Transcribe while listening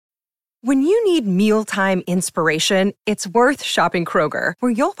When you need mealtime inspiration, it's worth shopping Kroger,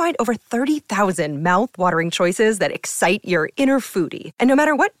 where you'll find over 30,000 mouth-watering choices that excite your inner foodie. And no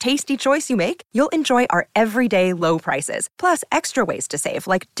matter what tasty choice you make, you'll enjoy our everyday low prices, plus extra ways to save,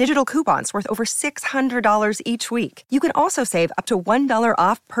 like digital coupons worth over $600 each week. You can also save up to $1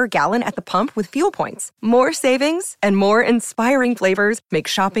 off per gallon at the pump with fuel points. More savings and more inspiring flavors make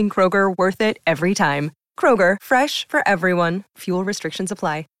shopping Kroger worth it every time. Kroger, fresh for everyone. Fuel restrictions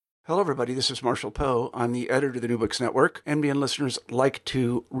apply. Hello, everybody. This is Marshall Poe. I'm the editor of the New Books Network. NBN listeners like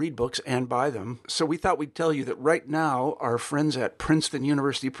to read books and buy them. So we thought we'd tell you that right now, our friends at Princeton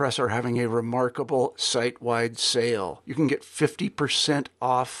University Press are having a remarkable site-wide sale. You can get 50%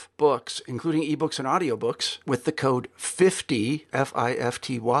 off books, including ebooks and audiobooks, with the code 50,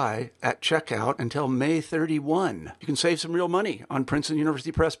 F-I-F-T-Y, at checkout until May 31. You can save some real money on Princeton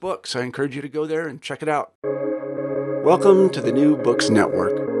University Press books. I encourage you to go there and check it out. Welcome to the New Books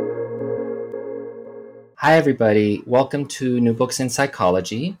Network. Hi, everybody. Welcome to New Books in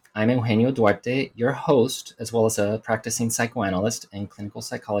Psychology. I'm Eugenio Duarte, your host, as well as a practicing psychoanalyst and clinical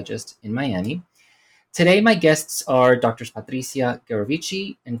psychologist in Miami. Today, my guests are Drs. Patricia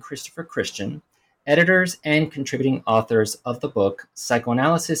Gherovici and Christopher Christian, editors and contributing authors of the book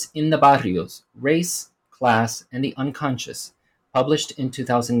Psychoanalysis in the Barrios, Race, Class, and the Unconscious, published in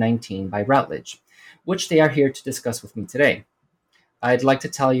 2019 by Routledge, which they are here to discuss with me today. I'd like to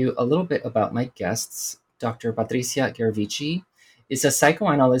tell you a little bit about my guests. Dr. Patricia Gherovici is a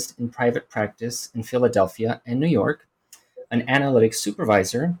psychoanalyst in private practice in Philadelphia and New York, an analytics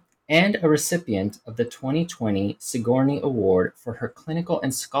supervisor, and a recipient of the 2020 Sigourney Award for her clinical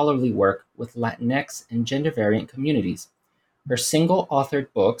and scholarly work with Latinx and gender-variant communities. Her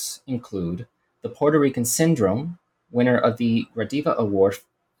single-authored books include The Puerto Rican Syndrome, winner of the Gradiva Award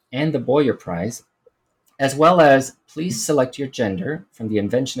and the Boyer Prize, as well as Please Select Your Gender, From the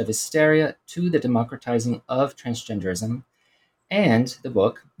Invention of Hysteria to the Democratizing of Transgenderism, and the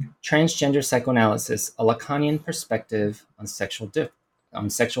book Transgender Psychoanalysis, A Lacanian Perspective on Sexual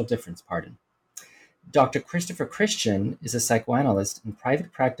Difference. Dr. Christopher Christian is a psychoanalyst in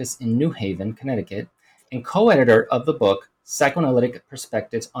private practice in New Haven, Connecticut, and co-editor of the book Psychoanalytic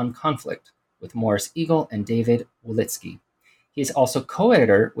Perspectives on Conflict with Morris Eagle and David Wolitsky. He is also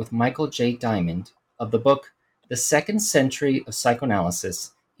co-editor with Michael J. Diamond of the book The Second Century of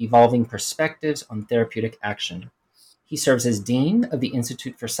Psychoanalysis, Evolving Perspectives on Therapeutic Action. He serves as Dean of the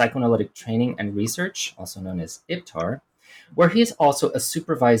Institute for Psychoanalytic Training and Research, also known as IPTAR, where he is also a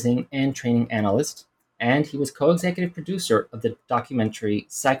supervising and training analyst, and he was co-executive producer of the documentary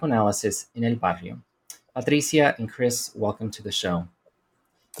Psychoanalysis in el Barrio. Patricia and Chris, welcome to the show.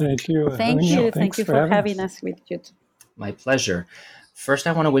 Thank you. Thank you for having us with you. My pleasure. First,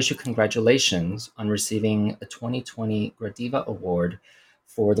 I want to wish you congratulations on receiving a 2020 Gradiva Award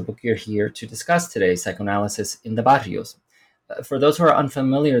for the book you're here to discuss today, Psychoanalysis in the Barrios. For those who are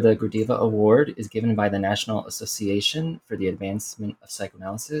unfamiliar, the Gradiva Award is given by the National Association for the Advancement of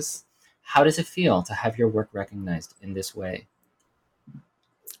Psychoanalysis. How does it feel to have your work recognized in this way?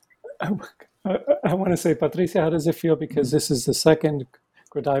 I want to say, Patricia, how does it feel? Because this is the second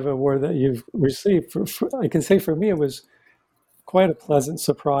Gradiva Award that you've received. I can say for me, it was quite a pleasant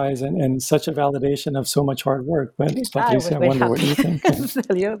surprise and such a validation of so much hard work. But Patricia, I wonder what you think.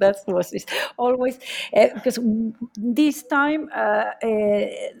 That was always because this time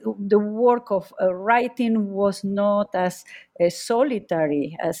the work of writing was not as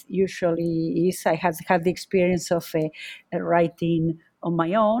solitary as usually is. I have had the experience of writing on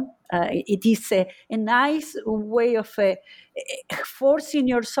my own. It is a nice way of forcing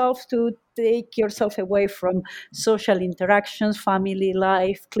yourself to take yourself away from social interactions, family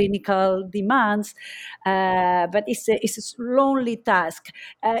life, clinical demands, but it's a lonely task.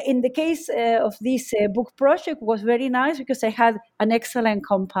 In the case of this book project, was very nice because I had an excellent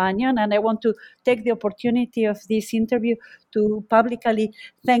companion, and I want to take the opportunity of this interview to publicly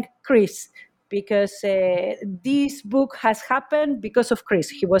thank Chris, because this book has happened because of Chris.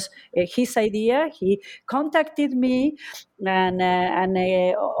 He was his idea. He contacted me and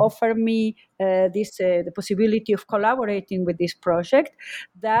offered me the possibility of collaborating with this project.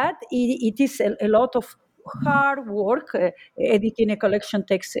 That it is a lot of hard work. Editing a collection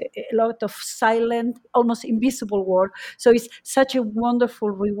takes a lot of silent, almost invisible work. So it's such a wonderful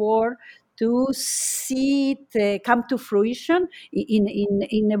reward to see it come to fruition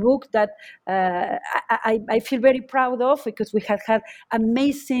in a book that I feel very proud of, because we have had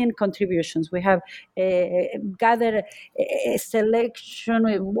amazing contributions. We have gathered a selection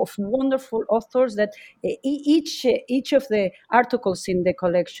of wonderful authors that each of the articles in the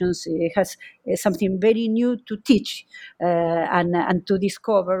collections has something very new to teach and to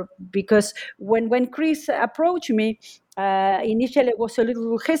discover. Because when Chris approached me, initially I was a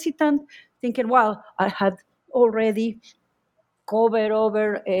little hesitant, thinking, well, I had already covered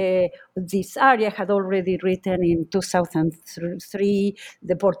over this area, had already written in 2003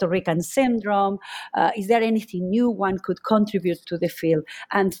 the Puerto Rican syndrome. Is there anything new one could contribute to the field?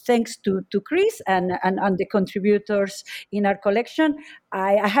 And thanks to Chris and the contributors in our collection,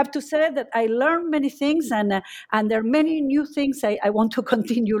 I have to say that I learned many things, and there are many new things I want to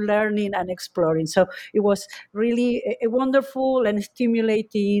continue learning and exploring. So it was really a wonderful and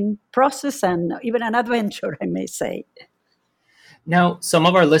stimulating process, and even an adventure, I may say. Now, some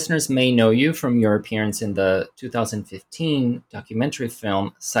of our listeners may know you from your appearance in the 2015 documentary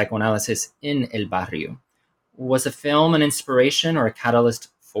film Psychoanalysis in El Barrio. Was the film an inspiration or a catalyst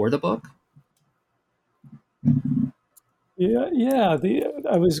for the book? Yeah.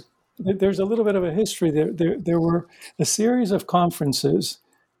 There's a little bit of a history. There were a series of conferences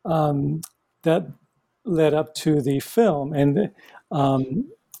that led up to the film, and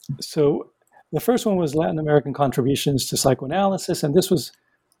so the first one was Latin American Contributions to Psychoanalysis, and this was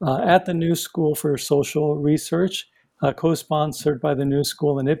at the New School for Social Research, co-sponsored by the New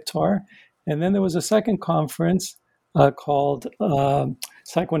School and IPTAR. And then there was a second conference called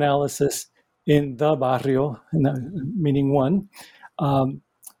Psychoanalysis in the Barrio, meaning one.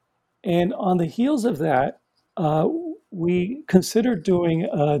 And on the heels of that, we considered doing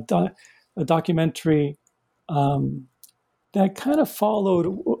a documentary that kind of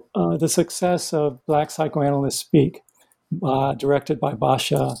followed the success of Black Psychoanalysts Speak, directed by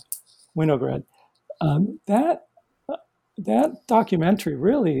Basha Winograd. That documentary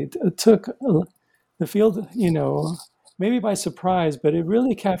really took the field, maybe by surprise, but it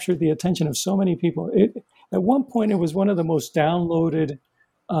really captured the attention of so many people. At one point, it was one of the most downloaded,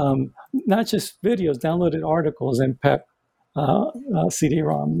 not just videos, downloaded articles in PEP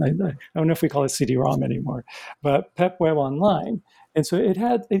CD-ROM. I don't know if we call it CD-ROM anymore, but PEP Web Online. And so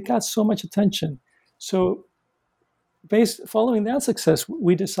it got so much attention. So following that success,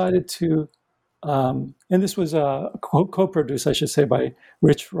 we decided to, and this was co-produced, I should say, by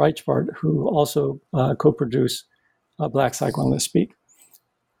Rich Reichbart, who also co-produced Black Psychoanalysts Speak.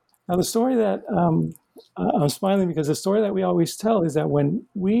 Now, the story that, I'm smiling because the story that we always tell is that when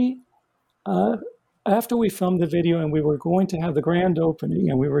after we filmed the video and we were going to have the grand opening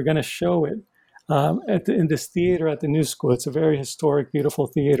and we were going to show it in this theater at the New School. It's a very historic, beautiful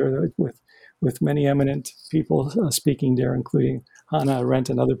theater with many eminent people speaking there, including Hannah Arendt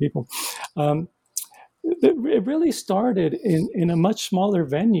and other people. It really started in a much smaller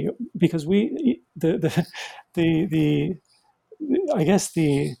venue because I guess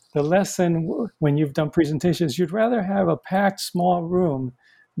the lesson when you've done presentations, you'd rather have a packed small room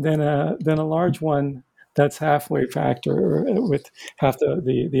than a large one that's halfway packed or with half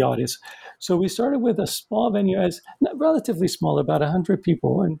the audience. So we started with a small venue, as relatively small, about 100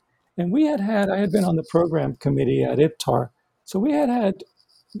 people, and I had been on the program committee at IPTAR, so we had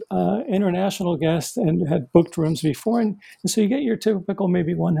international guests and had booked rooms before, and so you get your typical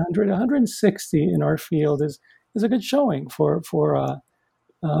maybe 100, 160 in our field is a good showing for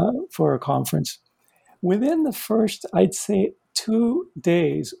a conference. Within the first, I'd say, 2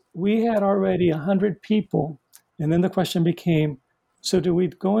 days, we had already 100 people. And then the question became, so do we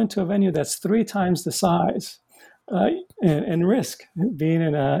go into a venue that's 3 times the size and risk being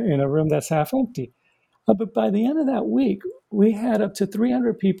in a room that's half empty? But by the end of that week, we had up to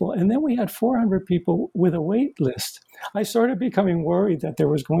 300 people, and then we had 400 people with a wait list. I started becoming worried that there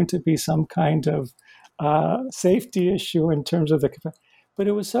was going to be some kind of safety issue in terms of but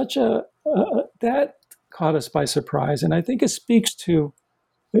it was such that caught us by surprise. And I think it speaks to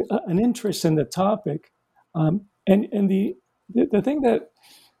an interest in the topic. And the thing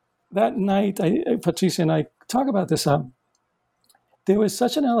that night, Patricia and I talk about this, there was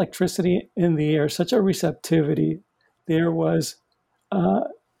such an electricity in the air, such a receptivity. There was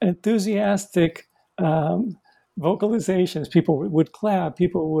enthusiastic vocalizations. People would clap,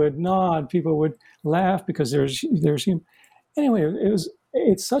 people would nod, people would laugh because there's anyway,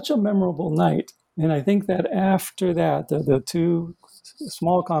 it's such a memorable night. And I think that after that, the 2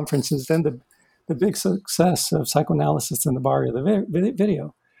 small conferences, then the big success of Psychoanalysis in the Barrio, the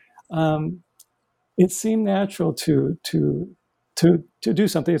video, it seemed natural to to do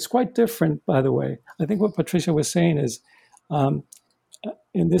something. It's quite different, by the way. I think what Patricia was saying is, and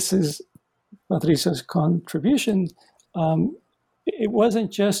this is Patricia's contribution, it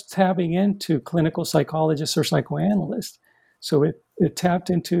wasn't just tapping into clinical psychologists or psychoanalysts. So it tapped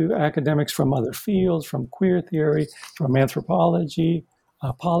into academics from other fields, from queer theory, from anthropology,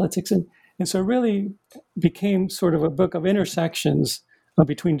 politics. And so it really became sort of a book of intersections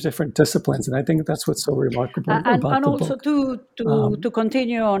between different disciplines. And I think that's what's so remarkable about the book. And also to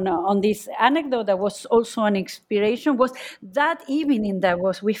continue on this anecdote, that was also an inspiration, was that evening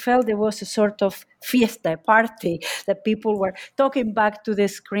we felt there was a sort of fiesta, party, that people were talking back to the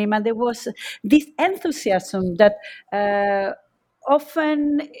screen, and there was this enthusiasm that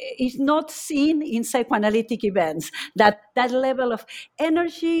often is not seen in psychoanalytic events, that level of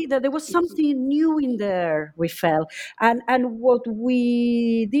energy, that there was something new in there, we felt. And what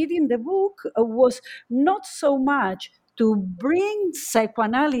we did in the book was not so much to bring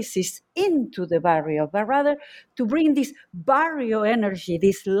psychoanalysis into the barrio, but rather to bring this barrio energy,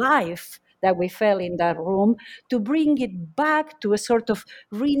 this life that we felt in that room, to bring it back to a sort of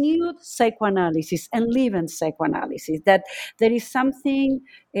renewed psychoanalysis and living psychoanalysis, that there is something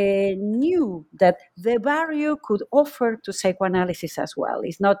new that the barrio could offer to psychoanalysis as well.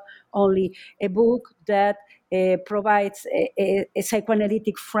 It's not only a book that provides a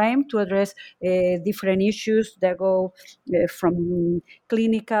psychoanalytic frame to address different issues that go from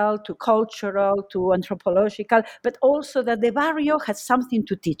clinical to cultural to anthropological, but also that the barrio has something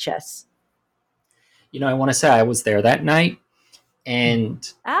to teach us. You know, I want to say I was there that night, and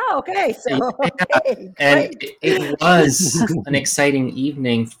okay, so okay, and it was an exciting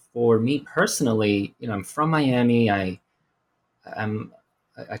evening for me personally. You know, I'm from Miami. I come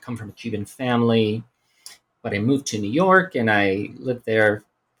from a Cuban family, but I moved to New York and I lived there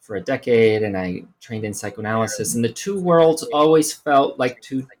for a decade, and I trained in psychoanalysis. And the two worlds always felt like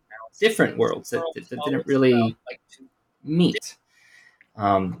two different worlds that didn't really meet.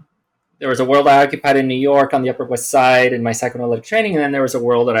 There was a world I occupied in New York on the Upper West Side in my psychoanalytic training, and then there was a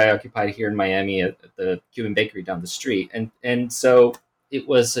world that I occupied here in Miami at the Cuban bakery down the street. And so it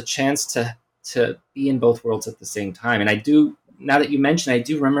was a chance to be in both worlds at the same time. And I do, now that you mention, I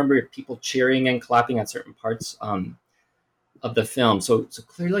do remember people cheering and clapping at certain parts of the film. So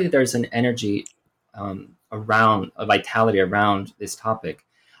clearly there's an energy around, a vitality around this topic.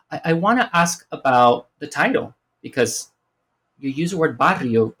 I want to ask about the title, because you use the word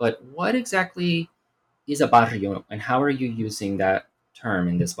barrio, but what exactly is a barrio, and how are you using that term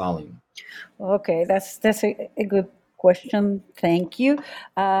in this volume? Okay, that's a good question. Thank you.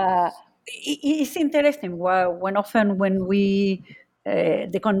 It's interesting. When we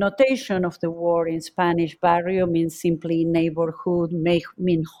the connotation of the word in Spanish, barrio, means simply neighborhood,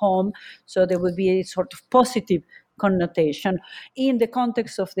 mean home. So there would be a sort of positive connotation. In the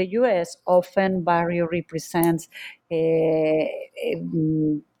context of the US, often barrio represents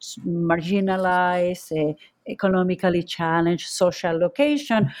marginalized, economically challenged social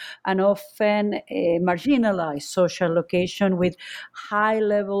location, and often a marginalized social location with high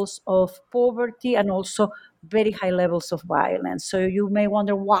levels of poverty and also very high levels of violence. So you may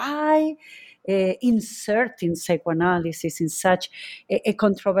wonder why inserting psychoanalysis in such a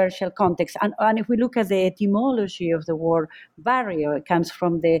controversial context. And if we look at the etymology of the word barrio, it comes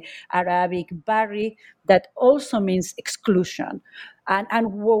from the Arabic bari, that also means exclusion.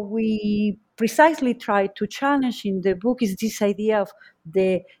 And what we precisely try to challenge in the book is this idea of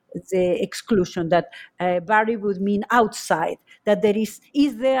the exclusion, that barrio would mean outside, that there is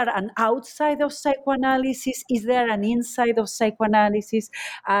there an outside of psychoanalysis? Is there an inside of psychoanalysis?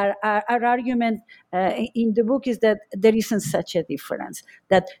 Our argument in the book is that there isn't such a difference,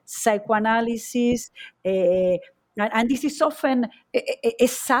 that psychoanalysis, and this is often a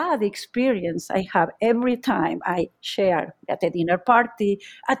sad experience I have every time I share at a dinner party,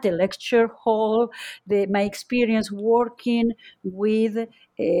 at a lecture hall, my experience working with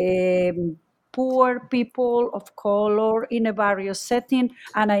poor people of color in a barrio setting,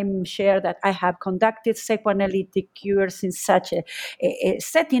 and I'm sure that I have conducted psychoanalytic cures in such a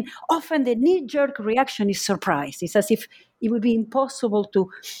setting. Often the knee-jerk reaction is surprise. It's as if it would be impossible to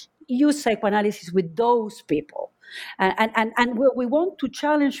use psychoanalysis with those people. And what we want to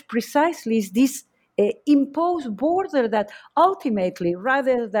challenge precisely is this imposed border that ultimately,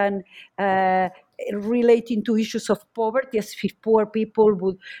 rather than relating to issues of poverty, as if poor people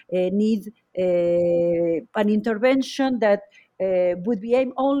would need an intervention that would be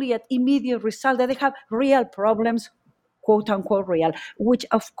aimed only at immediate result, that they have real problems, quote unquote real, which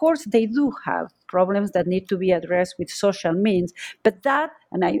of course they do have problems that need to be addressed with social means. But that,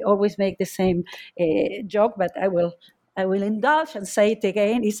 and I always make the same joke, but I will I will indulge and say it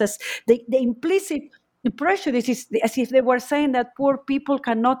again, is as the implicit prejudice is as if they were saying that poor people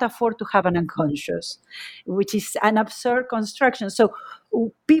cannot afford to have an unconscious, which is an absurd construction. So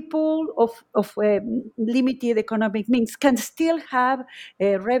people of limited economic means can still have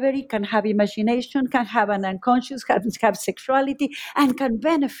reverie, can have imagination, can have an unconscious, have sexuality, and can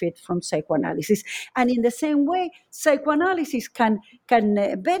benefit from psychoanalysis. And in the same way, psychoanalysis can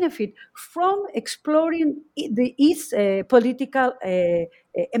benefit from exploring its political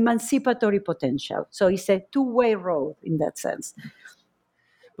emancipatory potential. So it's a two-way road in that sense.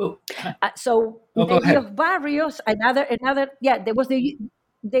 So the idea of barrios, another, there was the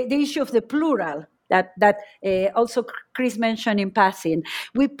issue of the plural that also Chris mentioned in passing.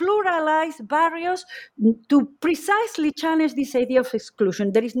 We pluralize barrios to precisely challenge this idea of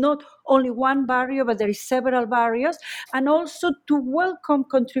exclusion. There is not only one barrio, but there is several barrios, and also to welcome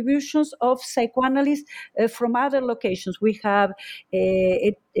contributions of psychoanalysts from other locations. We have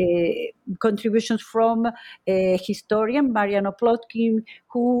contributions from a historian, Mariano Plotkin,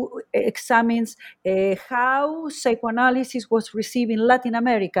 who examines how psychoanalysis was received in Latin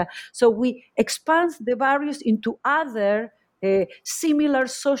America. So we expand the barrios into other similar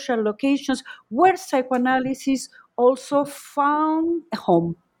social locations where psychoanalysis also found a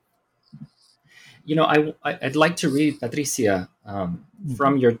home. I'd like to read, Patricia,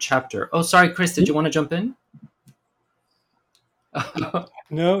 from your chapter. Oh, sorry, Chris, did you want to jump in?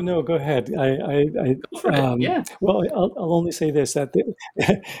 No, go ahead. Yeah. Well, I'll only say this: that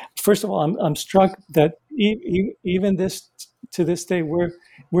first of all, I'm struck that even to this day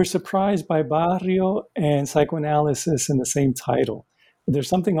we're surprised by barrio and psychoanalysis in the same title. There's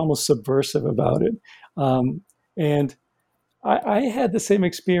something almost subversive about it, and I had the same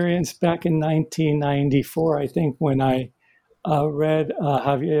experience back in 1994, I think, when I read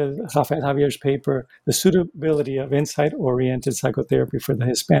Rafael Javier's paper, The Suitability of Insight-Oriented Psychotherapy for the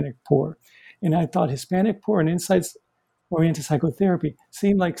Hispanic Poor. And I thought Hispanic poor and insight-oriented psychotherapy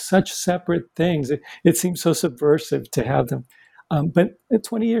seemed like such separate things. It seemed so subversive to have them. But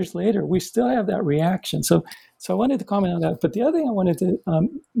 20 years later, we still have that reaction. So I wanted to comment on that. But the other thing I wanted to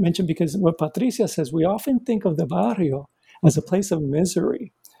mention, because what Patricia says, we often think of the barrio as a place of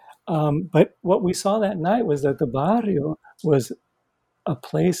misery. But what we saw that night was that the barrio was a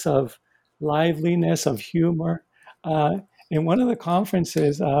place of liveliness, of humor. In one of the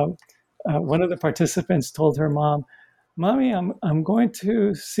conferences, one of the participants told her mom, "Mommy, I'm going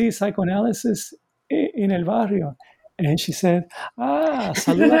to see psychoanalysis in el barrio." And she said,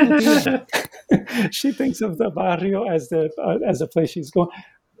 "Salud a tu tía." She thinks of the barrio as the place she's going.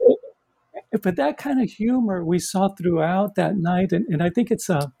 But that kind of humor we saw throughout that night, and I think it's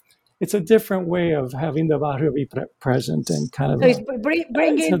a different way of having the barrio be present and kind of. So it's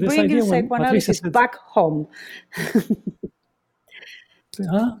bringing psychoanalysis back home.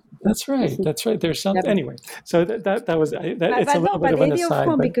 That's right. There's something anyway. So that was it's a little bit of an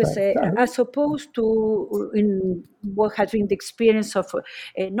aside. Because as opposed to in what has been the experience of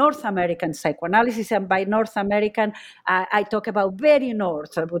North American psychoanalysis, and by North American, I talk about very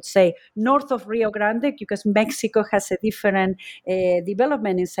north. I would say north of Rio Grande, because Mexico has a different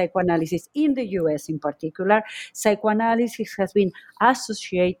development in psychoanalysis. In the U.S., in particular, psychoanalysis has been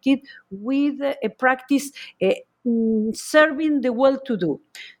associated with a practice. Serving the well-to-do.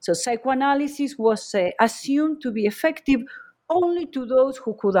 So psychoanalysis was assumed to be effective only to those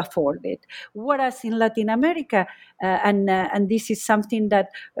who could afford it. Whereas in Latin America, and this is something that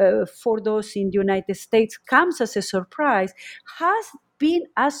for those in the United States comes as a surprise, has been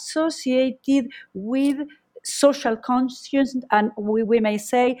associated with social conscience, and we may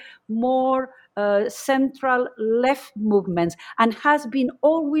say more central left movements, and has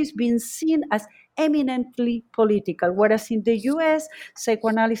always been seen as eminently political, whereas in the US,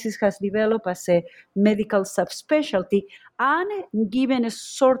 psychoanalysis has developed as a medical subspecialty and given a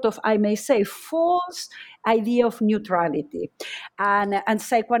sort of, I may say, false idea of neutrality. And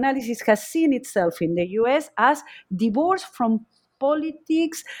psychoanalysis has seen itself in the US as divorced from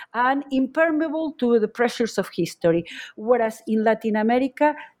politics and impermeable to the pressures of history, whereas in Latin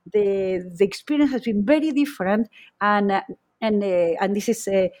America, the experience has been very different, and this is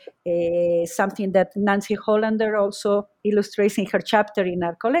something that Nancy Hollander also illustrates in her chapter in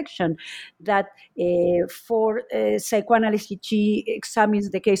our collection, that for psychoanalysis, she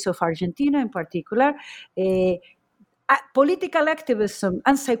examines the case of Argentina in particular. Political activism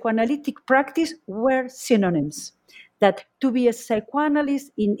and psychoanalytic practice were synonyms. That to be a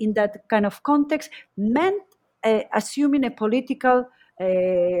psychoanalyst in that kind of context meant assuming a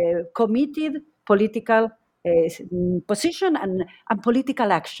committed political position and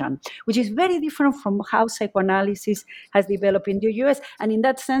political action, which is very different from how psychoanalysis has developed in the US. And in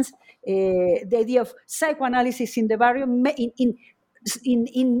that sense, the idea of psychoanalysis in the barrio in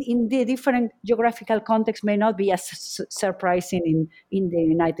the different geographical context may not be as surprising in the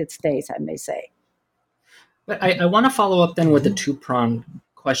United States, I may say. But I want to follow up then with a two-pronged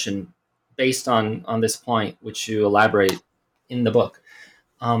question based on this point, which you elaborate in the book.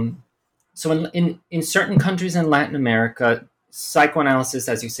 So in certain countries in Latin America, psychoanalysis,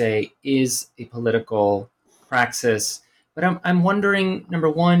 as you say, is a political praxis. But I'm wondering, number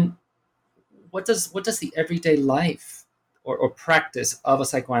one, what does the everyday life or practice of a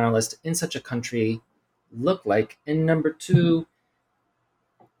psychoanalyst in such a country look like? And number two,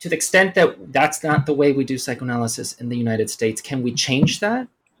 to the extent that that's not the way we do psychoanalysis in the United States, can we change that?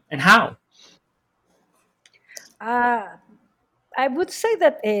 And how? I would say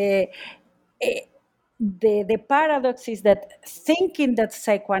that the paradox is that thinking that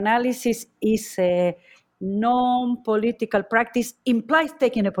psychoanalysis is a non-political practice implies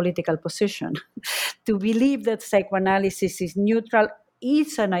taking a political position. To believe that psychoanalysis is neutral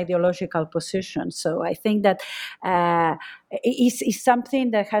is an ideological position. So I think that is something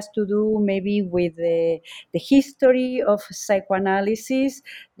that has to do maybe with the history of psychoanalysis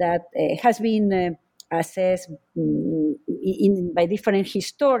that has been assessed by different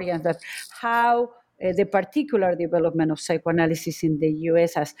historians, that how the particular development of psychoanalysis in the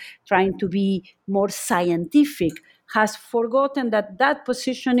US as trying to be more scientific has forgotten that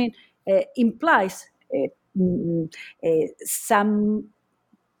positioning implies some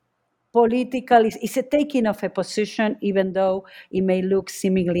political, is a taking of a position, even though it may look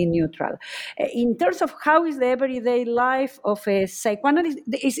seemingly neutral. In terms of how is the everyday life of a psychoanalyst,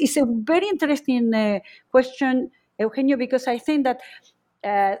 it's a very interesting question, Eugenio, because I think that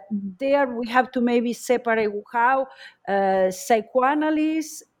there we have to maybe separate how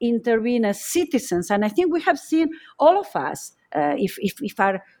psychoanalysts intervene as citizens. And I think we have seen all of us, if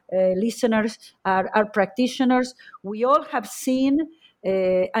our listeners are practitioners, we all have seen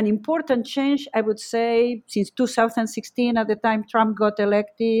an important change, I would say, since 2016, at the time Trump got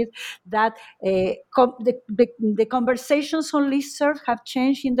elected, that the conversations on listserv have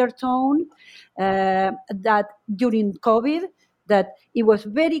changed in their tone, that during COVID, that it was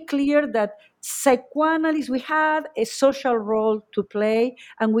very clear that psychoanalysts, we had a social role to play,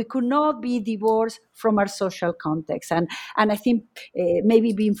 and we could not be divorced from our social context. And I think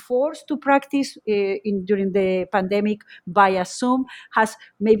maybe being forced to practice during the pandemic via Zoom has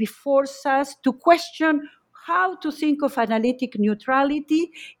maybe forced us to question how to think of analytic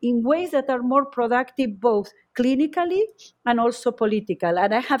neutrality in ways that are more productive, both clinically and also political.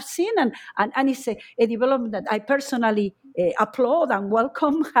 And I have seen, and it's a development that I personally applaud and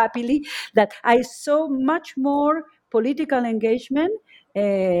welcome happily, that I saw much more political engagement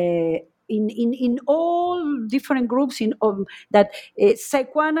in all different groups that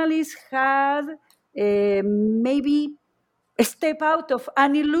psychoanalysts had maybe a step out of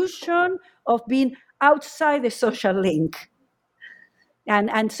an illusion of being outside the social link.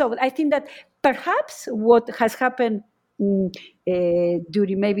 And so I think that perhaps what has happened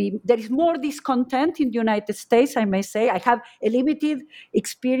during, maybe there is more discontent in the United States, I may say. I have a limited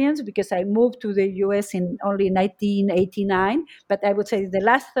experience because I moved to the US in only 1989, but I would say the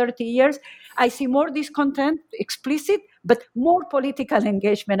last 30 years, I see more discontent, explicit, but more political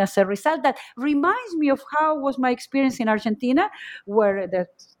engagement as a result. That reminds me of how was my experience in Argentina, where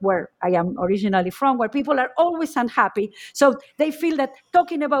I am originally from, where people are always unhappy. So they feel that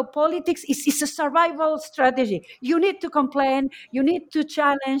talking about politics is a survival strategy. You need to complain, you need to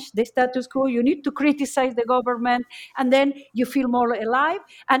challenge the status quo, you need to criticize the government, and then you feel more alive.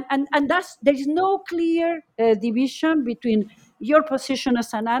 And there is no clear division between your position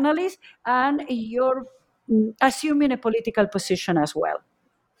as an analyst and your assuming a political position as well.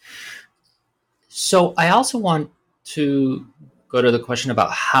 So I also want to go to the question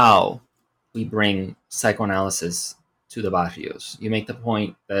about how we bring psychoanalysis to the barrios. You make the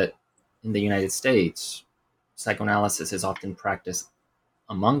point that in the United States, psychoanalysis is often practiced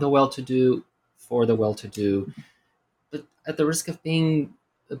among the well-to-do, for the well-to-do, but at the risk of being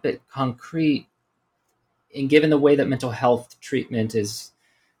a bit concrete, and given the way that mental health treatment is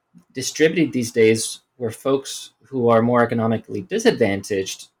distributed these days, where folks who are more economically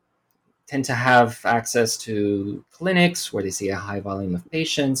disadvantaged tend to have access to clinics where they see a high volume of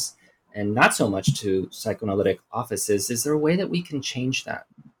patients and not so much to psychoanalytic offices. Is there a way that we can change that?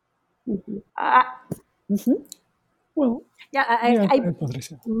 Well,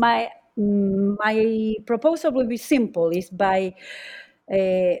 my proposal will be simple, is by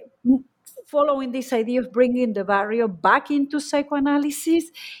following this idea of bringing the barrio back into psychoanalysis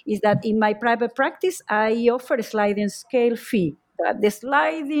is that in my private practice, I offer a sliding scale fee. The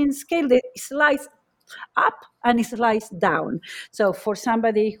sliding scale slides up and it slides down. So for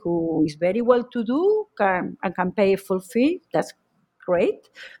somebody who is very well to do and can pay a full fee, that's great.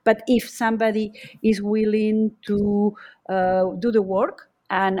 But if somebody is willing to do the work,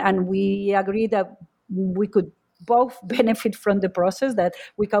 and we agree that we could both benefit from the process, that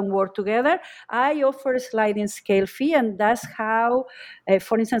we can work together, I offer a sliding scale fee, and that's how,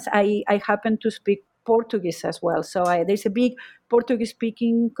 for instance, I happen to speak Portuguese as well. So there's a big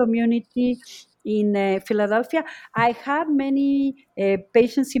Portuguese-speaking community in Philadelphia. I have many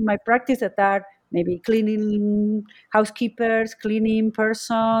patients in my practice that are maybe cleaning housekeepers, cleaning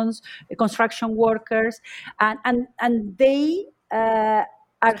persons, construction workers, and they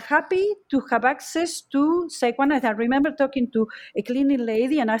are happy to have access to psychoanalysis. I remember talking to a cleaning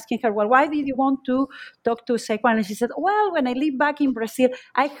lady and asking her, well, why did you want to talk to a psychoanalyst? She said, well, when I lived back in Brazil,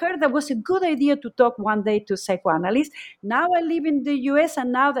 I heard that was a good idea to talk one day to psychoanalysts. Now I live in the US,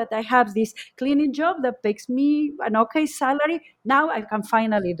 and now that I have this cleaning job that pays me an okay salary, now I can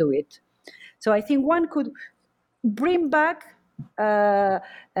finally do it. So I think one could bring back the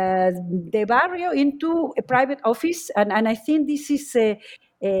barrio into a private office, and I think this is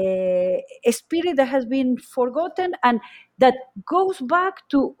a spirit that has been forgotten and that goes back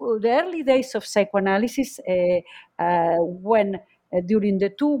to the early days of psychoanalysis when during the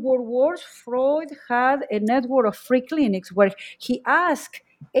two world wars, Freud had a network of free clinics where he asked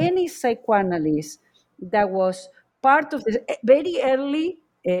any psychoanalyst that was part of the very early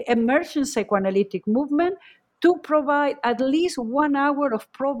emergent psychoanalytic movement to provide at least 1 hour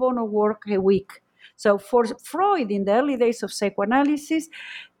of pro bono work a week. So for Freud, in the early days of psychoanalysis,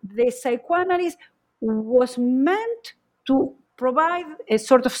 the psychoanalyst was meant to provide a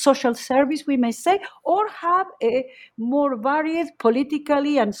sort of social service, we may say, or have a more varied,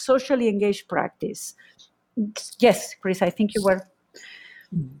 politically and socially engaged practice. Yes, Chris, I think you were.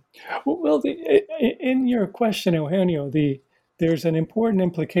 Well, in your question, Eugenio, there's an important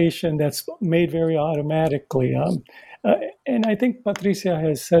implication that's made very automatically, and I think Patricia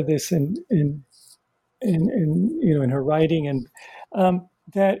has said this in her writing, and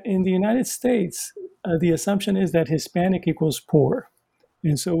that in the United States, the assumption is that Hispanic equals poor,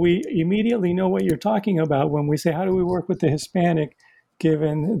 and so we immediately know what you're talking about when we say, how do we work with the Hispanic,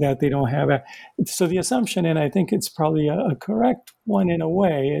 given that they don't have a. So the assumption, and I think it's probably a correct one in a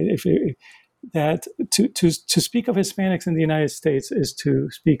way, that to speak of Hispanics in the United States is to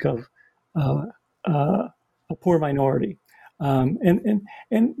speak of a poor minority. And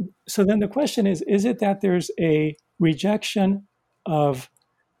so then the question is it that there's a rejection of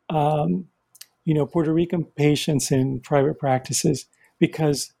Puerto Rican patients in private practices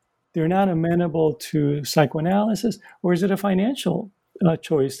because they're not amenable to psychoanalysis, or is it a financial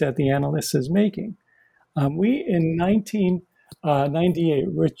choice that the analyst is making? We, in 1998,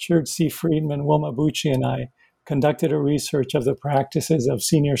 Richard C. Friedman, Wilma Bucci, and I conducted a research of the practices of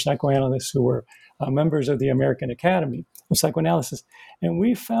senior psychoanalysts who were members of the American Academy of Psychoanalysis. And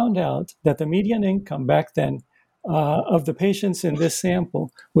we found out that the median income back then of the patients in this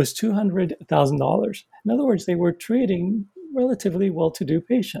sample was $200,000. In other words, they were treating relatively well-to-do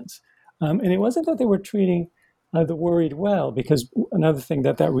patients. And it wasn't that they were treating the worried well, because another thing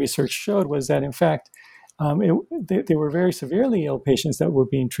that research showed was that, in fact, they were very severely ill patients that were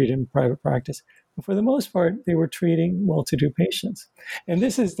being treated in private practice. But for the most part, they were treating well-to-do patients. And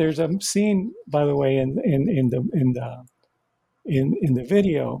there's a scene, by the way, in the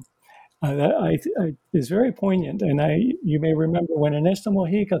video that is very poignant. And you may remember when Ernesto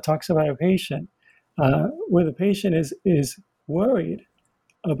Mojica talks about a patient where the patient is worried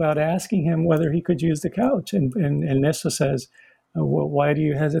about asking him whether he could use the couch, and Ernesto says, "Well, why do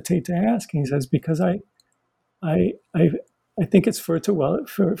you hesitate to ask?" And he says, "Because I think it's for the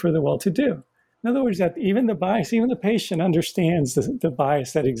well-to-do." In other words, that even the bias, even the patient understands the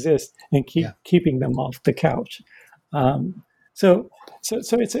bias that exists in keeping them off the couch. So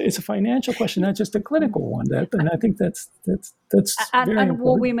it's a financial question, not just a clinical one. And I think that's very important.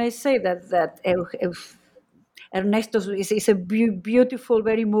 What we may say that Ernesto is a beautiful,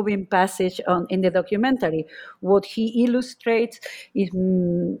 very moving passage in the documentary. What he illustrates is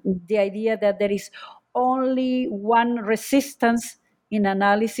the idea that there is only one resistance in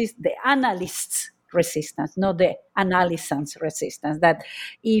analysis, the analyst's resistance, not the analysand's resistance. That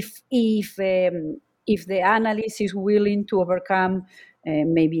if the analyst is willing to overcome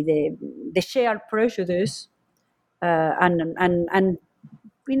maybe the shared prejudice and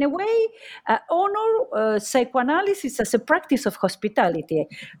in a way, honor psychoanalysis as a practice of hospitality.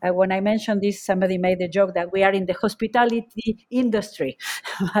 When I mentioned this, somebody made the joke that we are in the hospitality industry.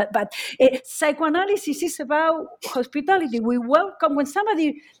 But psychoanalysis is about hospitality. We welcome when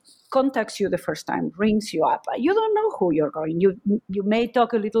somebody contacts you the first time, rings you up. You don't know who you're going. You may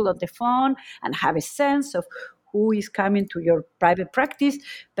talk a little on the phone and have a sense of who is coming to your private practice,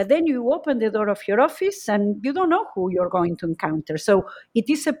 but then you open the door of your office and you don't know who you're going to encounter. So it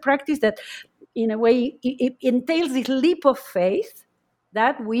is a practice that, in a way, it entails this leap of faith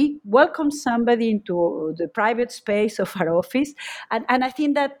that we welcome somebody into the private space of our office. And I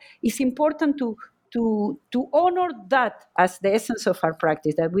think that it's important to honor that as the essence of our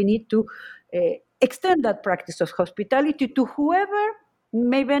practice, that we need to extend that practice of hospitality to whoever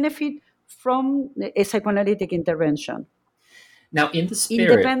may benefit from a psychoanalytic intervention. Now, in the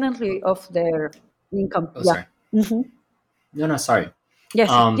spirit... Independently of their income. Oh, sorry. Mm-hmm. No, sorry. Yes,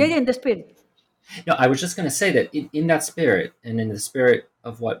 in the spirit. No, I was just going to say that in that spirit, and in the spirit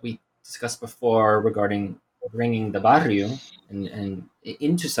of what we discussed before regarding bringing the barrio and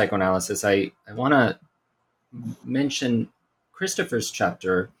into psychoanalysis, I want to mention Christopher's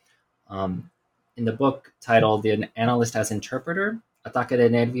chapter in the book titled The Analyst as Interpreter, Ataque de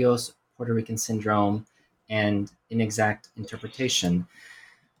Nervios, Puerto Rican Syndrome, and Inexact Interpretation.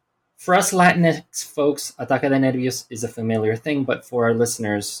 For us Latinx folks, Ataque de Nervios is a familiar thing, but for our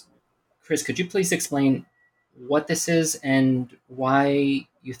listeners, Chris, could you please explain what this is and why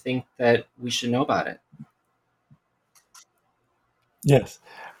you think that we should know about it? Yes.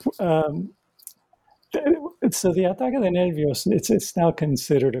 So the Ataque de Nervios, it's now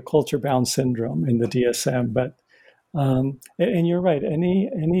considered a culture-bound syndrome in the DSM, but and you're right.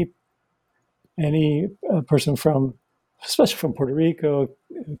 Any person from, especially from Puerto Rico,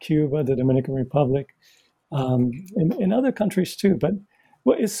 Cuba, the Dominican Republic, and other countries too. But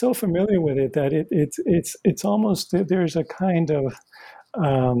what is so familiar with it that it's almost, there's a kind of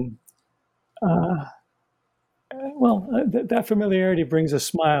that familiarity brings a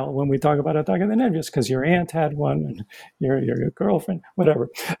smile when we talk about Ataque de Nervios, because your aunt had one, and your girlfriend, whatever.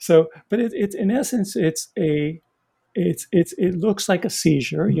 So, but it's in essence, it looks like a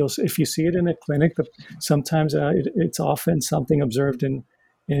seizure. If you see it in a clinic, sometimes it's often something observed in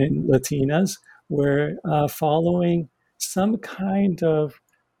Latinas, where following some kind of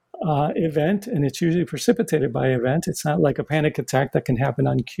event, and it's usually precipitated by event. It's not like a panic attack that can happen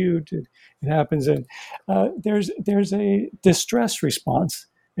uncued. It happens, and there's a distress response,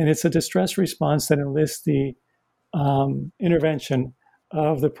 and it's a distress response that enlists the intervention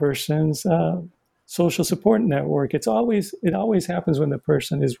of the person's social support network. It always happens when the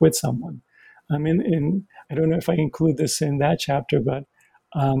person is with someone. I mean, I don't know if I include this in that chapter, but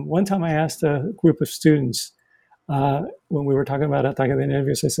one time I asked a group of students when we were talking about Ataque de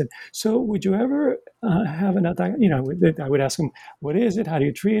Nervios, I said, so would you ever have an attack? I would ask them, what is it? How do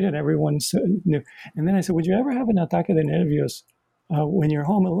you treat it? Everyone knew. And then I said, would you ever have an Ataque de Nervios when you're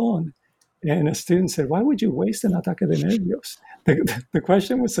home alone? And a student said, why would you waste an Ataque de Nervios? The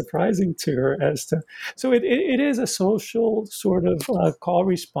question was surprising to her so it is a social sort of call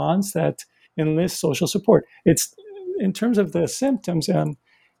response that enlists social support. It's in terms of the symptoms,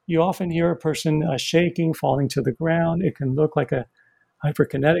 you often hear a person shaking, falling to the ground. It can look like a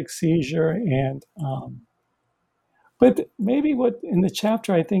hyperkinetic seizure, and but maybe what in the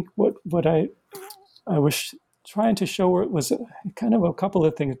chapter, I think what I was trying to show was kind of a couple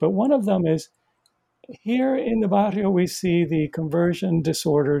of things, but one of them is here in the barrio we see the conversion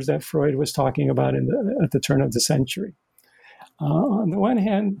disorders that Freud was talking about at the turn of the century. On the one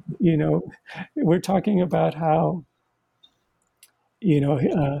hand, we're talking about how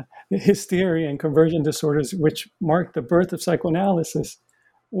hysteria and conversion disorders, which marked the birth of psychoanalysis,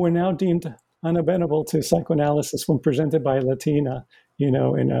 were now deemed unavailable to psychoanalysis when presented by a Latina,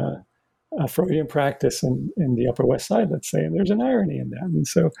 in a Freudian practice in the Upper West Side, let's say. And there's an irony in that. And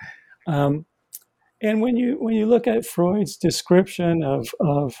so, and when you look at Freud's description of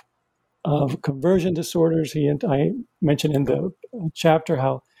conversion disorders, I mentioned in the chapter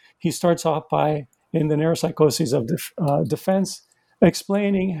how he starts off by, in the neuropsychoses of defense,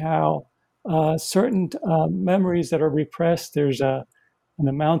 explaining how certain memories that are repressed, there's an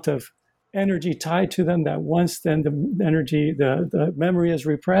amount of energy tied to them that once then the memory is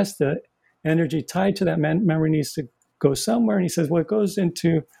repressed, the energy tied to that memory needs to go somewhere. And he says, well, it goes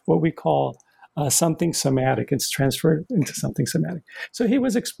into what we call something somatic. It's transferred into something somatic. So he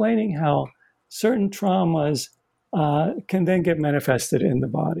was explaining how certain traumas can then get manifested in the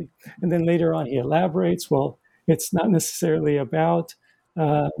body. And then later on he elaborates, well, it's not necessarily about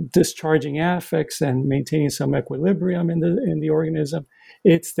discharging affects and maintaining some equilibrium in the organism.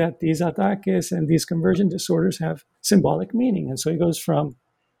 It's that these ataques and these conversion disorders have symbolic meaning. And so he goes from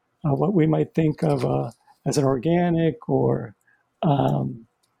what we might think of as an organic or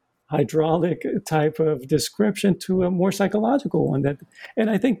hydraulic type of description to a more psychological one. And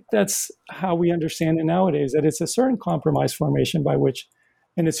I think that's how we understand it nowadays, that it's a certain compromise formation by which,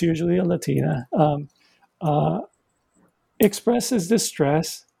 and it's usually a Latina, expresses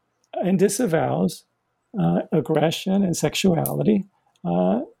distress and disavows aggression and sexuality.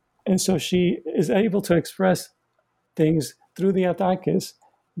 And so she is able to express things through the ataques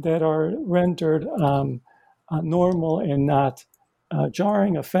that are rendered normal and not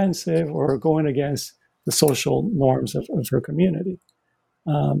jarring, offensive, or going against the social norms of her community.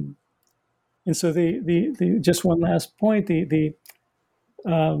 And so the just one last point,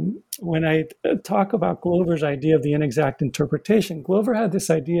 when I talk about Glover's idea of the inexact interpretation, Glover had this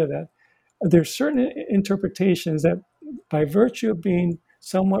idea that there's certain interpretations that, by virtue of being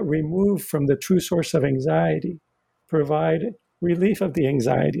somewhat removed from the true source of anxiety, provide relief of the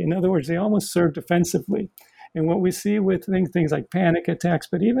anxiety. In other words, they almost serve defensively. And what we see with things like panic attacks,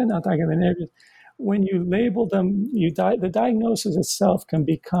 but even ataque de nervios, when you label them, the diagnosis itself can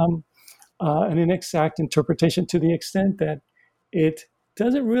become an inexact interpretation to the extent that it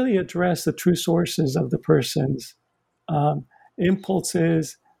doesn't really address the true sources of the person's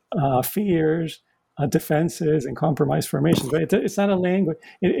impulses, fears, defenses, and compromise formations. But it's not a language.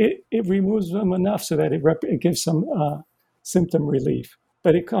 It removes them enough so that it gives some symptom relief.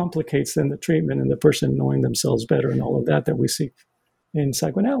 But it complicates then the treatment and the person knowing themselves better and all of that we see in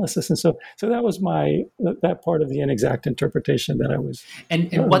psychoanalysis. And so that was that part of the inexact interpretation that I was.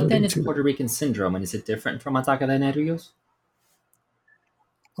 And what then is Puerto Rican syndrome, and is it different from ataque de nervios?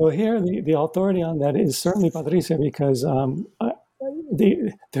 Well, here the authority on that is certainly Patricia, because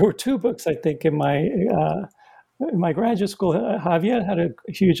there were two books, I think, in my graduate school. Javier had a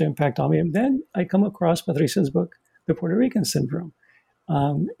huge impact on me, and then I come across Patricia's book, The Puerto Rican Syndrome.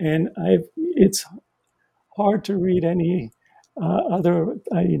 And it's hard to read any other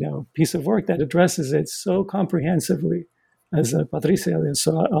piece of work that addresses it so comprehensively as Patricia. And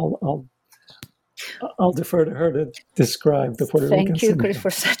so I'll defer to her to describe the Puerto Rican syndrome. Thank you, Chris, for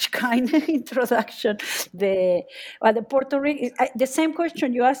such kind introduction. The Puerto Rican, the same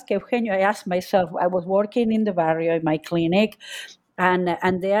question you asked, Eugenio, I asked myself. I was working in the barrio in my clinic, and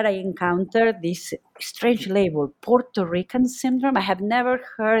there I encountered this strange label, Puerto Rican syndrome. I have never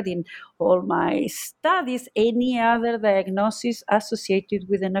heard in all my studies any other diagnosis associated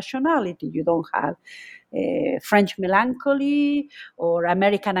with a nationality. You don't have French melancholy or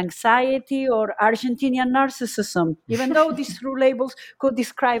American anxiety or Argentinian narcissism, even though these two labels could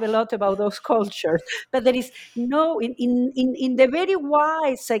describe a lot about those cultures. But there is no, in the very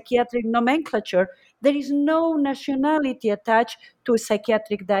wide psychiatric nomenclature, there is no nationality attached to a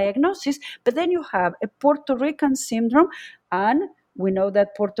psychiatric diagnosis. But then you have a Puerto Rican syndrome, and we know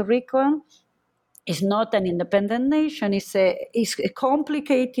that Puerto Rico is not an independent nation. It's a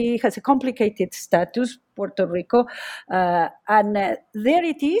complicated, has a complicated status, Puerto Rico, and there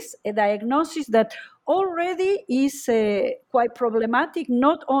it is, a diagnosis that already is quite problematic,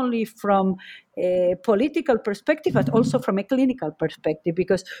 not only from a political perspective, but also from a clinical perspective,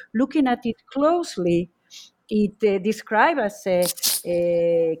 because looking at it closely, it described as,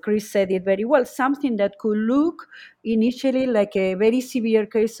 Chris said it very well, something that could look initially like a very severe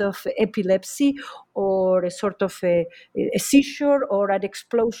case of epilepsy or a sort of a seizure or an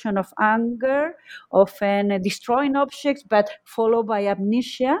explosion of anger, often destroying objects, but followed by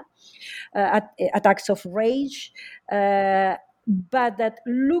amnesia, attacks of rage. But that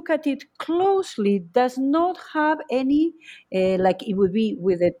look at it closely does not have any, like it would be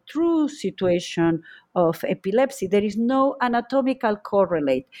with a true situation of epilepsy. There is no anatomical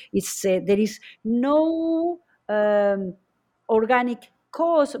correlate. There is no organic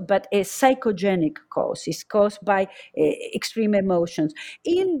cause, but a psychogenic cause. It's caused by extreme emotions.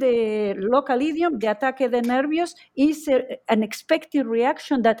 In the local idiom, the ataque de nervios is an expected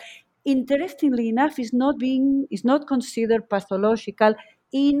reaction that, interestingly enough, is not considered pathological.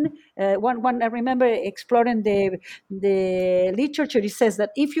 In one, I remember exploring the literature. It says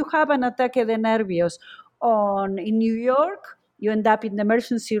that if you have an ataque de nervios in New York, you end up in the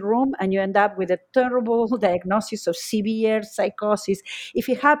emergency room and you end up with a terrible diagnosis of severe psychosis. If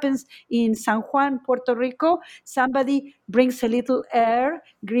it happens in San Juan, Puerto Rico, somebody brings a little air,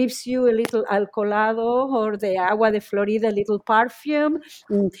 gives you a little alcoholado or the agua de Florida, a little perfume,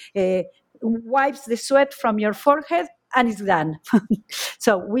 wipes the sweat from your forehead, and it's done.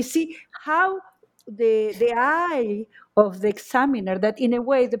 So we see how the eye of the examiner that in a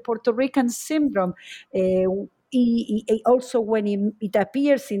way the Puerto Rican syndrome, also when it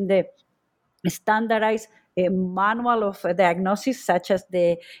appears in the standardized manual of diagnosis, such as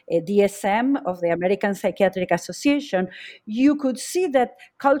the DSM of the American Psychiatric Association, you could see that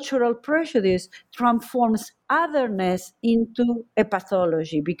cultural prejudice transforms otherness into a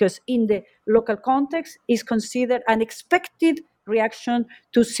pathology, because in the local context is considered an expected reaction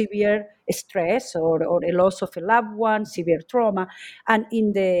to severe stress or a loss of a loved one, severe trauma. And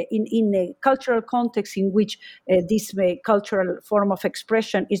in the cultural context in which this cultural form of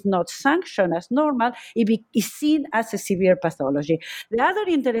expression is not sanctioned as normal, it is seen as a severe pathology. The other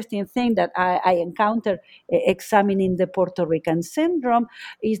interesting thing that I encountered examining the Puerto Rican syndrome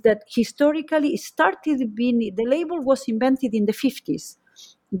is that historically it started being, the label was invented in the 50s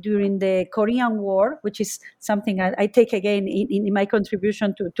during the Korean War, which is something I take again in my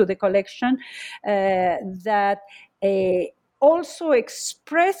contribution to the collection, that also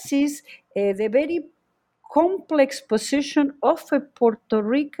expresses the very complex position of a Puerto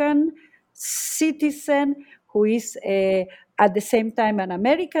Rican citizen who is at the same time an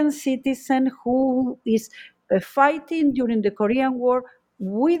American citizen who is fighting during the Korean War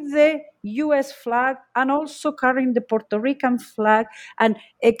with the US flag and also carrying the Puerto Rican flag, and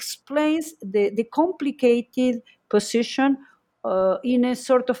explains the complicated position in a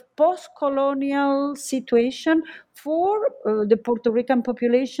sort of post-colonial situation for the Puerto Rican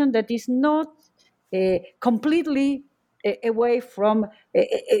population that is not completely away from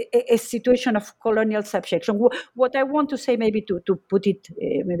a situation of colonial subjection. What I want to say, maybe to put it,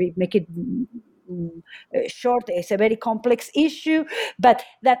 maybe make it short, it's a very complex issue, but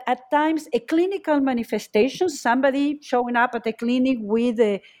that at times a clinical manifestation, somebody showing up at a clinic with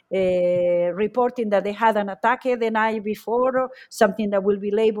reporting that they had an attack the night before, or something that will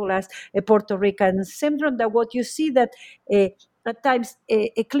be labeled as a Puerto Rican syndrome, that what you see that at times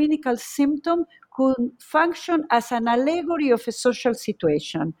a clinical symptom could function as an allegory of a social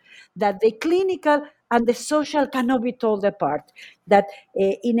situation, that the clinical and the social cannot be told apart, that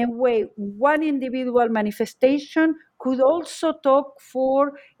in a way one individual manifestation could also talk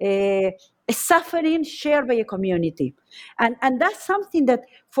for a suffering shared by a community. And that's something that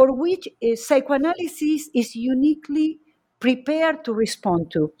for which psychoanalysis is uniquely prepared to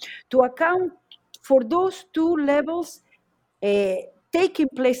respond to account for those two levels taking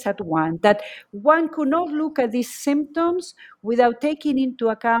place at once, that one could not look at these symptoms without taking into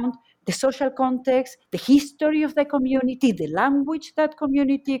account the social context, the history of the community, the language that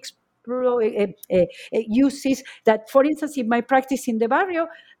community uses. That, for instance, in my practice in the barrio,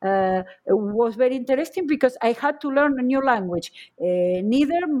 was very interesting because I had to learn a new language.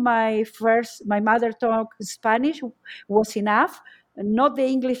 Neither my mother tongue Spanish was enough, not the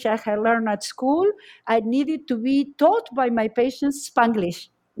English I had learned at school. I needed to be taught by my patients Spanglish,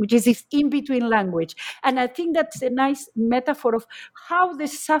 which is this in-between language. And I think that's a nice metaphor of how the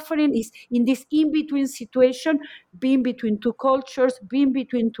suffering is in this in-between situation, being between two cultures, being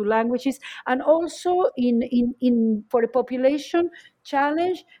between two languages, and also in for a population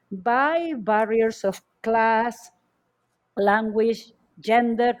challenged by barriers of class, language,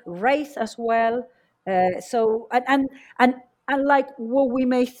 gender, race as well. So and unlike what we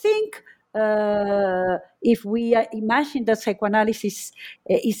may think, if we imagine that psychoanalysis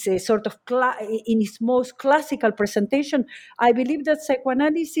is a sort of in its most classical presentation, I believe that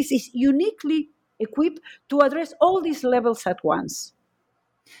psychoanalysis is uniquely equipped to address all these levels at once.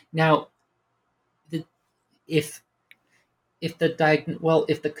 Now, if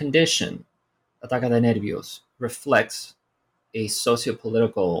the condition, ataque de nervios, reflects a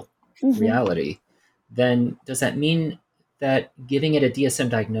sociopolitical reality, then does that mean that giving it a DSM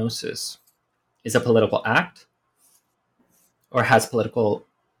diagnosis is a political act or has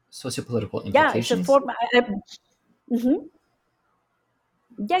sociopolitical implications? Yeah, it's a form.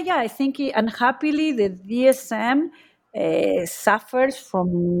 Yeah, I think unhappily the DSM suffers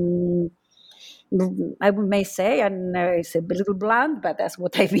from, I may say, and it's a little blunt, but that's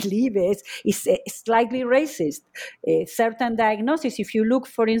what I believe is slightly racist. Certain diagnosis, if you look,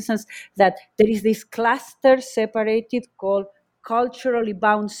 for instance, that there is this cluster separated called culturally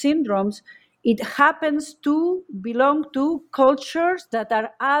bound syndromes, it happens to belong to cultures that are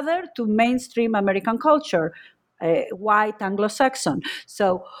other to mainstream American culture. White Anglo-Saxon.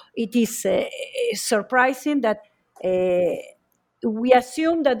 So it is surprising that we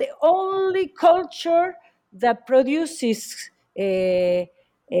assume that the only culture that produces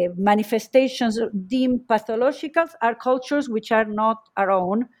manifestations deemed pathological are cultures which are not our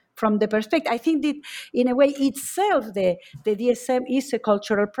own from the perspective. I think that in a way itself, the DSM is a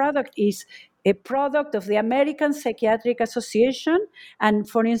cultural product, is a product of the American Psychiatric Association, and,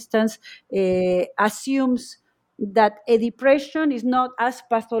 for instance, assumes that a depression is not as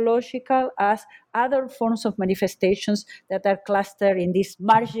pathological as other forms of manifestations that are clustered in this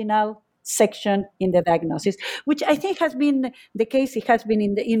marginal section in the diagnosis, which I think has been the case. It has been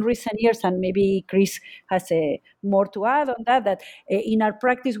in recent years, and maybe Chris has more to add on that. That in our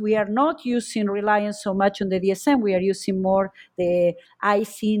practice we are not relying so much on the DSM. We are using more the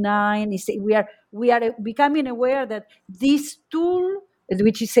IC9. We are becoming aware that this tool,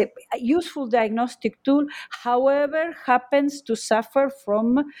 which is a useful diagnostic tool, however, happens to suffer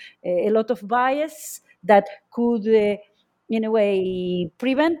from a lot of bias that could, in a way,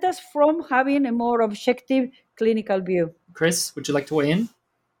 prevent us from having a more objective clinical view. Chris, would you like to weigh in?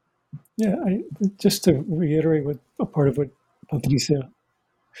 Yeah, just to reiterate a part of what Patricia.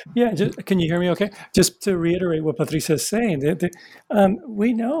 Yeah, can you hear me okay? Just to reiterate what Patricia is saying,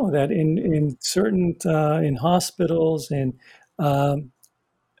 we know that in certain in hospitals and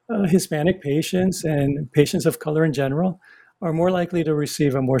Hispanic patients and patients of color in general are more likely to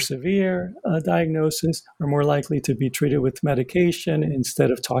receive a more severe diagnosis, are more likely to be treated with medication instead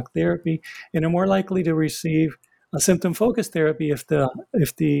of talk therapy, and are more likely to receive a symptom-focused therapy if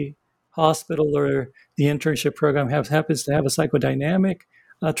the hospital or the internship program happens to have a psychodynamic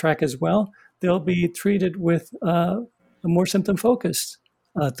track as well. They'll be treated with a more symptom-focused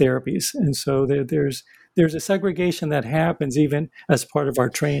therapies, and so there's a segregation that happens even as part of our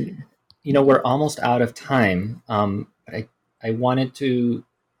training. We're almost out of time. I wanted to,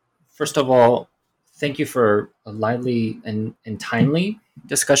 first of all, thank you for a lively and timely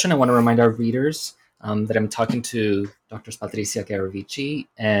discussion. I want to remind our readers that I'm talking to Drs. Patricia Garavicci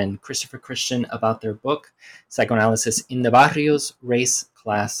and Christopher Christian about their book, Psychoanalysis in the Barrios, Race,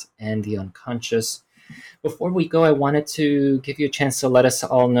 Class, and the Unconscious. Before we go, I wanted to give you a chance to let us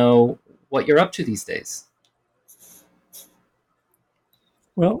all know what you're up to these days.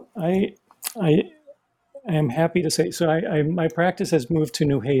 Well, I am happy to say, so my practice has moved to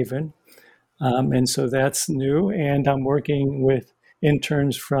New Haven, and so that's new, and I'm working with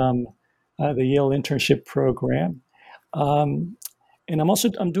interns from the Yale internship program, and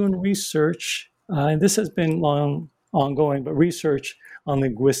I'm doing research, and this has been long ongoing, but research on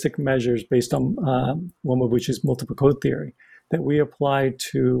linguistic measures based on one of which is multiple code theory that we apply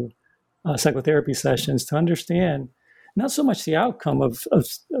to psychotherapy sessions to understand not so much the outcome of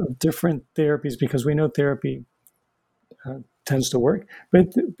different therapies, because we know therapy tends to work, but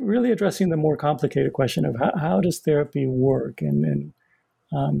really addressing the more complicated question of how does therapy work, and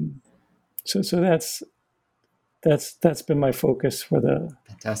so that's been my focus for the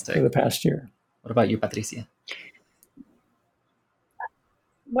past year. What about you, Patricia?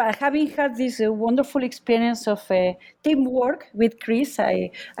 Well, having had this wonderful experience of teamwork with Chris,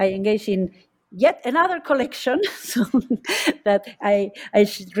 I engaged in yet another collection so that I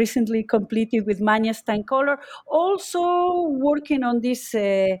recently completed with Manya Steinkoller, also working on this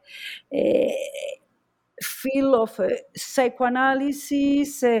field of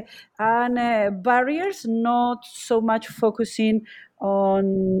psychoanalysis and barriers, not so much focusing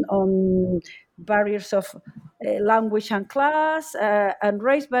on barriers of language and class and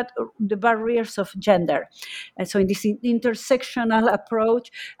race, but the barriers of gender. And so in this intersectional approach,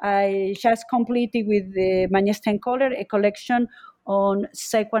 I just completed with Manya Steinkoller a collection on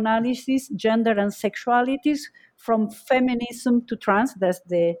psychoanalysis, gender and sexualities, from feminism to trans. That's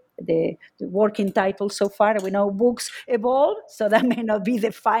the working title so far. We know books evolve, so that may not be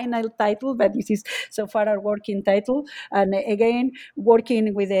the final title, but this is so far our working title. And again,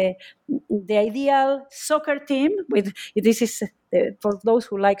 working with the ideal soccer team. With this is for those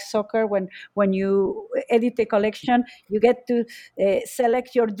who like soccer. When you edit a collection, you get to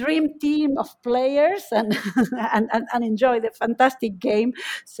select your dream team of players and enjoy the fantastic game.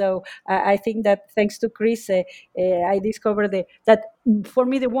 So I think that thanks to Chris, I discovered that for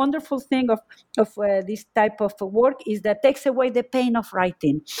me the wonderful thing of this type of work is that takes away the pain of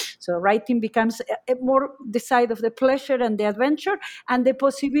writing. So writing becomes more the side of the pleasure and the adventure, and the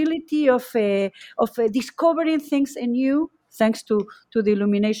possibility of discovering things anew thanks to the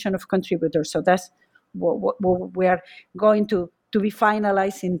illumination of contributors. So that's what we are going to be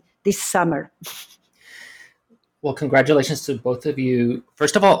finalizing this summer. Well, congratulations to both of you.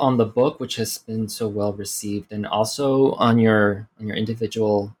 First of all, on the book, which has been so well received, and also on your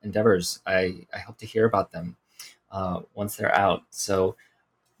individual endeavors. I hope to hear about them once they're out. So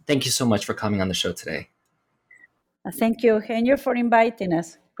thank you so much for coming on the show today. Thank you, Eugenio, for inviting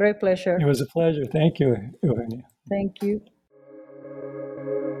us. Great pleasure. It was a pleasure. Thank you, Eugenio. Thank you.